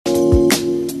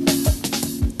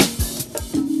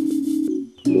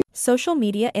Social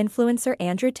media influencer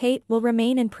Tate will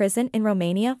remain in prison in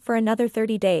Romania for another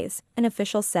 30 days, an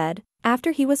official said, after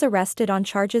he was arrested on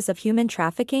charges of human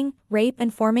trafficking, rape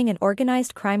and forming an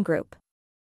organized crime group.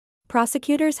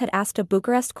 Prosecutors had asked a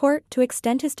Bucharest court to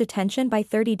extend his detention by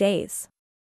 30 days.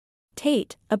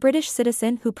 Tate, a British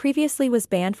citizen who previously was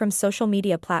banned from social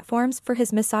media platforms for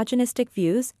his misogynistic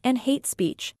views and hate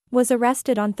speech, was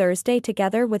arrested on Thursday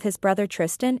together with his brother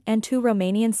Tristan and 2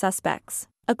 Romanian suspects,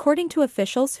 according to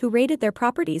officials who raided their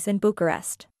properties in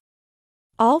Bucharest.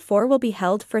 All 4 will be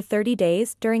held for 30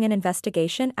 days during an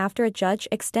investigation after a judge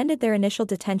extended their initial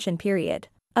detention period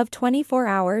of 24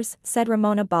 hours, said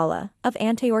Ramona Bala, of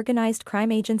anti-organized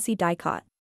crime agency Tate.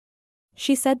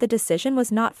 She said the decision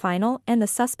was not final and the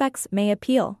suspects may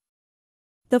appeal.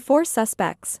 The 4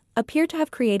 suspects appear to have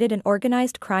created an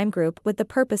organized crime group with the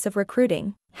purpose of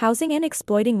recruiting, housing and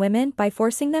exploiting women by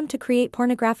forcing them to create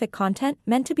pornographic content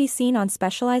meant to be seen on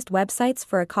specialized websites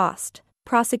for a cost,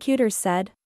 prosecutors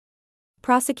said.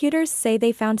 Prosecutors say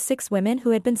they found 6 women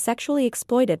who had been sexually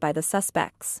exploited by the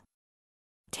suspects.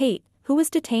 Tate, who was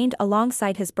detained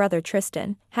alongside his brother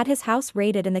Tristan, had his house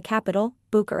raided in the capital,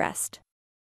 Bucharest.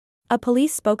 A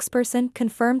police spokesperson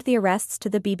confirmed the arrests to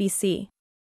the BBC.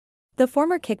 The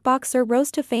former kickboxer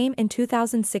rose to fame in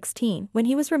 2016 when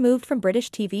he was removed from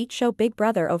British TV show Big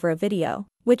Brother over a video,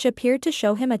 which appeared to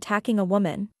show him attacking a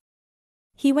woman.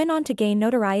 He went on to gain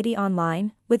notoriety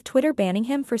online, with Twitter banning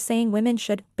him for saying women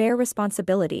should bear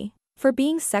responsibility for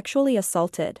being sexually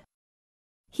assaulted.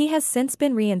 He has since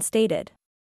been reinstated.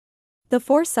 The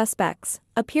 4 suspects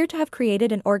appear to have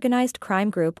created an organized crime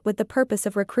group with the purpose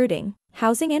of recruiting,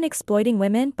 housing and exploiting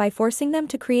women by forcing them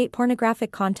to create pornographic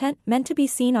content meant to be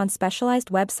seen on specialized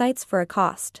websites for a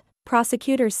cost,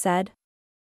 prosecutors said.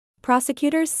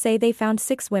 Prosecutors say they found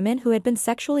 6 women who had been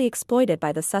sexually exploited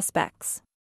by the suspects.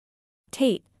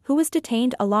 Tate, who was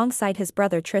detained alongside his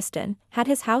brother Tristan, had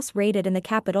his house raided in the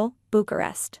capital,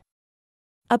 Bucharest.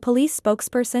 A police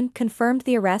spokesperson confirmed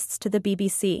the arrests to the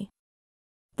BBC.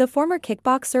 The former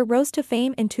kickboxer rose to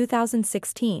fame in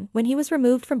 2016 when he was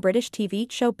removed from British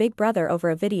TV show Big Brother over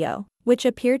a video, which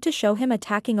appeared to show him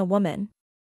attacking a woman.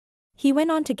 He went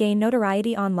on to gain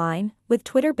notoriety online, with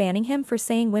Twitter banning him for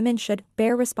saying women should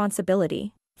bear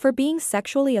responsibility for being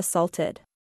sexually assaulted.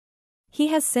 He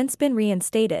has since been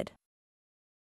reinstated.